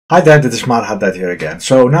Hi there, this is Smart Haddad here again.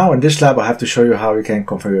 So now in this lab I have to show you how you can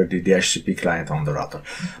configure the DHCP client on the router.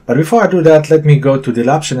 But before I do that, let me go to the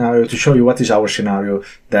lab scenario to show you what is our scenario,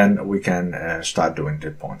 then we can start doing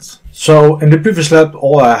the points. So in the previous lab,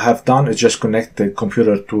 all I have done is just connect the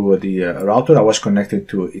computer to the router. I was connected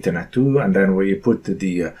to Ethernet 2, and then we put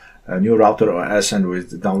the new router OS and we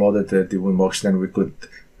downloaded the Winbox, then we could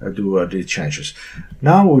do the changes.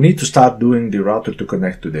 Now we need to start doing the router to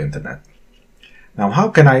connect to the internet. Now, how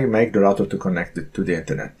can I make the router to connect it to the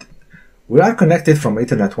internet? We are connected from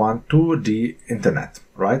Ethernet 1 to the internet,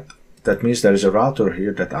 right? That means there is a router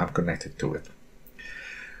here that I'm connected to it.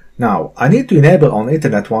 Now, I need to enable on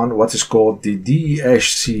Ethernet 1 what is called the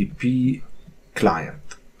DHCP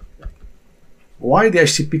client. Why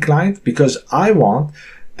DHCP client? Because I want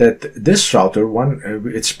that this router, when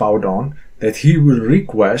it's powered on, that he will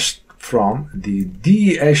request from the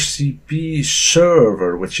DHCP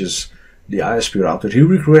server, which is the ISP router. He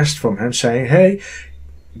requests from him saying, hey,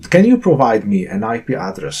 can you provide me an IP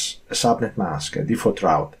address, a subnet mask, a default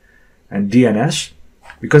route, and DNS?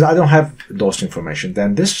 Because I don't have those information.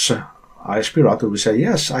 Then this ISP router will say,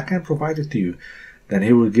 yes, I can provide it to you. Then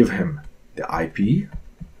he will give him the IP,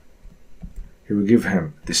 he will give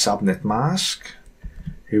him the subnet mask,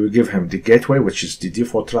 he will give him the gateway, which is the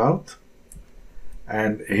default route,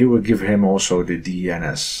 and he will give him also the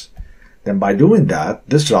DNS. Then by doing that,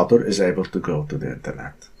 this router is able to go to the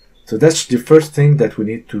internet. So that's the first thing that we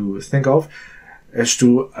need to think of, is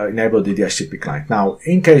to enable the DHCP client. Now,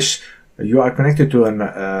 in case you are connected to an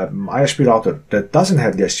ISP router that doesn't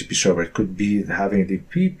have the DHCP server, it could be having the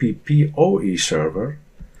PPPoE server,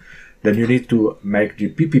 then you need to make the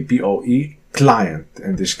PPPoE client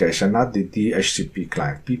in this case, and not the DHCP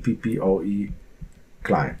client, PPPoE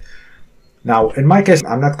client. Now, in my case,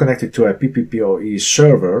 I'm not connected to a PPPoE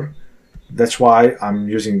server. That's why I'm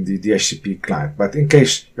using the DHCP client. But in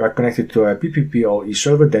case you are connected to a PPPoE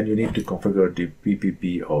server, then you need to configure the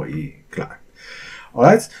PPPoE client.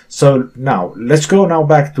 Alright, so now let's go now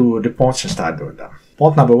back to the points and start doing them.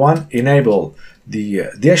 Point number 1, enable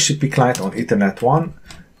the DHCP client on Ethernet 1.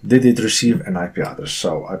 Did it receive an IP address?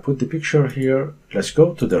 So I put the picture here. Let's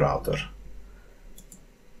go to the router.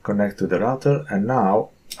 Connect to the router. And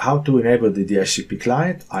now how to enable the DHCP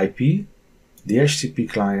client? IP, DHCP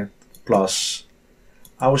client, plus,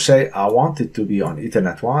 I would say I want it to be on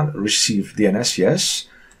Ethernet 1, receive DNS, yes.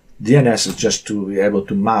 DNS is just to be able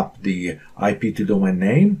to map the IP to domain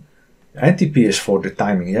name. NTP is for the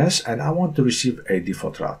timing, yes. And I want to receive a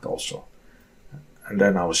default route also. And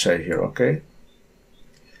then I will say here, okay.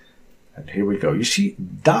 And here we go. You see,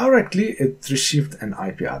 directly it received an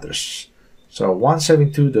IP address. So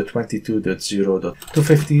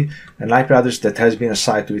 172.22.0.250, an IP address that has been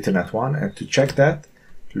assigned to Ethernet 1. And to check that,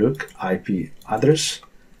 look, IP address.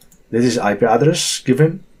 This is IP address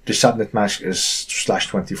given. The subnet mask is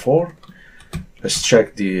 /24. Let's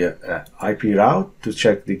check the IP route to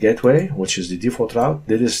check the gateway, which is the default route.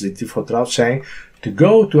 This is the default route saying to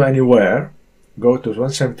go to anywhere, go to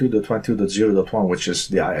 172.22.0.1, which is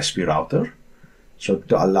the ISP router. So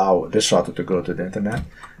to allow this router to go to the internet.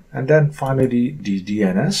 And then finally the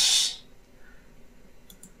DNS.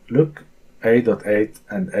 Look, 8.8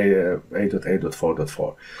 and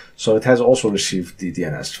 8.8.4.4. So it has also received the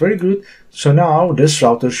DNS. Very good. So now this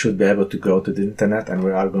router should be able to go to the internet, and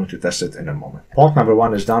we are going to test it in a moment. Point number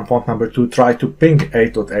 1 is done. Point number 2, try to ping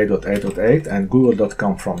 8.8.8.8 and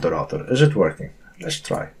google.com from the router. Is it working? Let's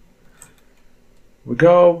try. We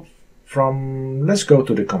go from, let's go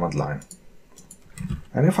to the command line.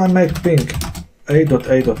 And if I make ping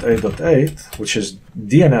 8.8.8.8, which is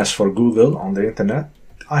DNS for Google on the internet,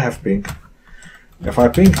 I have ping. If I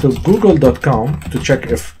ping to google.com to check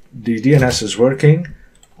if the DNS is working,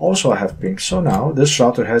 also I have ping. So now this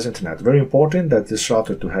router has internet. Very important that this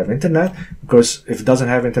router to have internet, because if it doesn't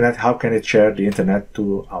have internet, how can it share the internet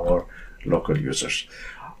to our local users?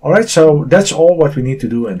 Alright, so that's all what we need to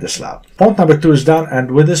do in this lab. Point number 2 is done,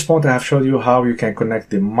 and with this point I have showed you how you can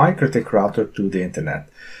connect the MikroTik router to the internet.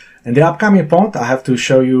 In the upcoming point, I have to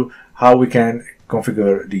show you how we can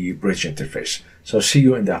configure the bridge interface. So see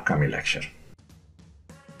you in the upcoming lecture.